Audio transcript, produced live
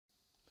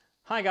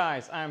Hi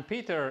guys, I'm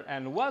Peter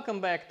and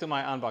welcome back to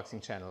my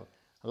unboxing channel.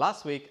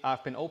 Last week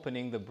I've been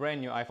opening the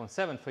brand new iPhone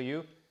 7 for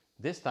you.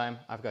 This time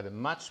I've got a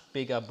much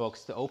bigger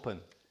box to open.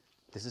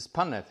 This is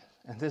Punnet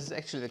and this is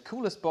actually the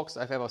coolest box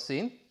I've ever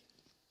seen.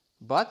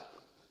 But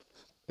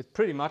it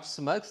pretty much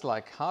smells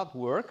like hard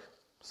work,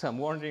 so I'm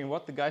wondering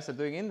what the guys are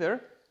doing in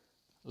there.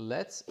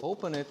 Let's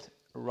open it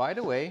right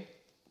away.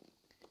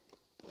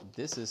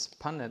 This is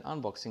Punnet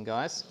unboxing,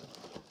 guys,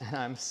 and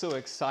I'm so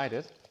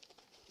excited.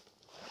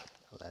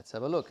 Let's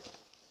have a look.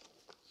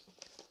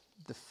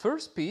 The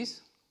first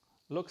piece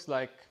looks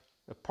like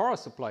a power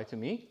supply to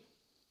me.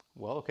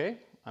 Well, okay,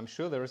 I'm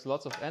sure there is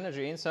lots of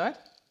energy inside.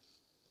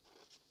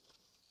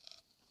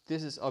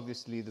 This is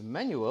obviously the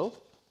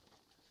manual,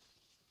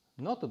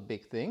 not a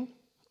big thing.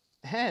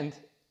 And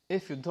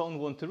if you don't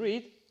want to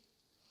read,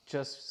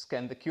 just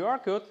scan the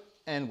QR code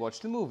and watch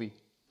the movie.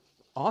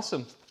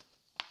 Awesome.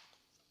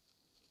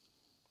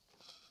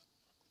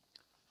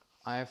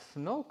 I have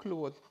no clue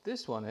what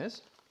this one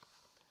is,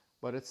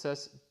 but it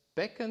says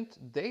backend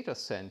data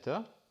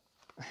center.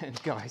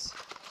 And guys,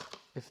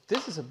 if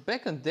this is a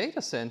backend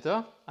data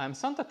center, I'm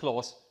Santa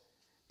Claus,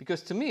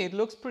 because to me it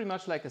looks pretty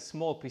much like a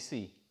small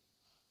PC.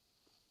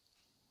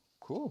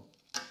 Cool.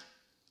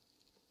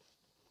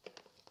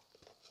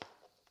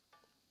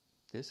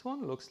 This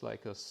one looks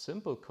like a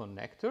simple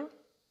connector.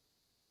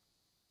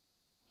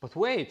 But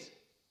wait,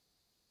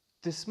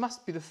 this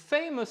must be the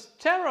famous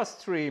Terra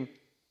stream.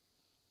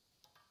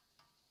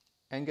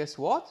 And guess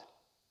what?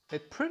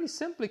 It pretty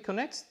simply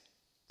connects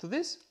to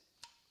this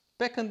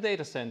backend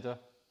data center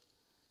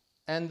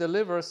and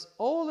delivers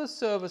all the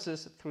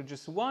services through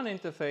just one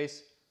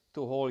interface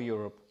to whole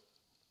Europe.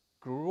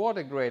 What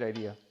a great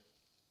idea.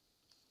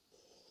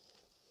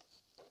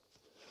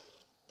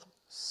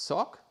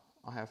 SOC,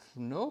 I have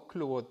no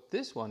clue what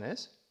this one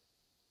is,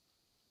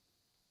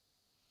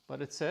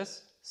 but it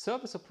says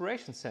Service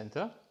Operations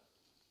Center,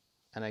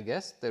 and I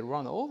guess they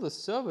run all the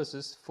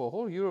services for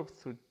whole Europe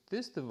through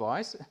this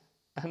device.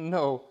 And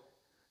no,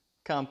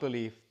 can't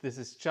believe this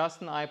is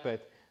just an iPad.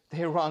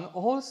 They run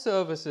all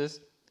services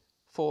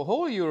for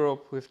whole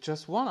Europe with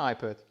just one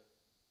iPad.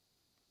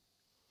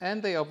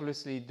 And they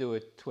obviously do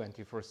it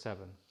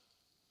 24/7.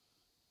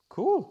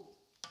 Cool.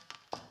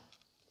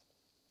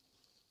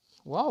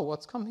 Wow,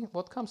 what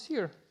comes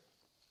here?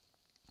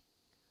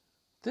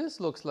 This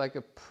looks like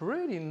a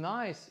pretty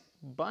nice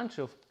bunch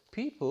of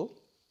people.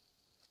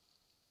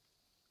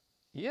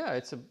 Yeah,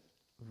 it's a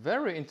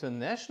very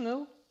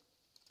international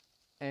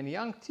and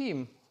young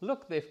team.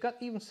 Look, they've got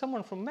even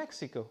someone from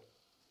Mexico.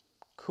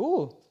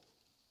 Cool.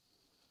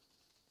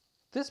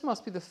 This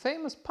must be the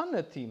famous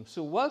Punnet team,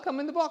 so welcome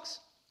in the box.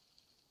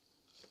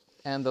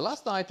 And the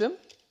last item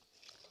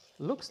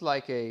looks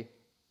like a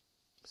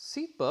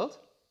seat belt.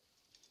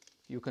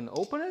 You can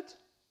open it,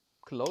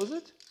 close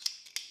it.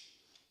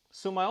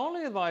 So my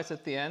only advice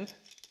at the end,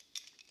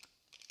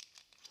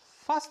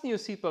 fasten your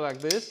seatbelt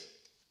like this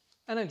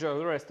and enjoy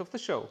the rest of the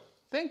show.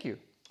 Thank you.